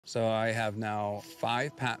So I have now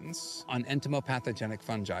 5 patents on entomopathogenic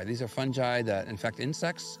fungi. These are fungi that infect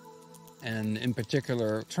insects, and in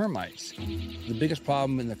particular termites. The biggest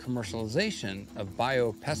problem in the commercialization of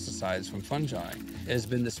biopesticides from fungi has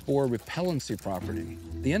been the spore repellency property.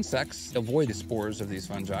 The insects avoid the spores of these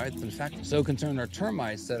fungi. In fact, so concerned are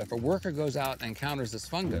termites that if a worker goes out and encounters this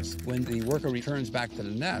fungus, when the worker returns back to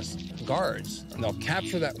the nest, guards, they'll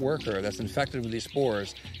capture that worker that's infected with these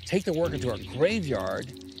spores, take the worker to a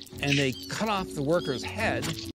graveyard, and they cut off the worker's head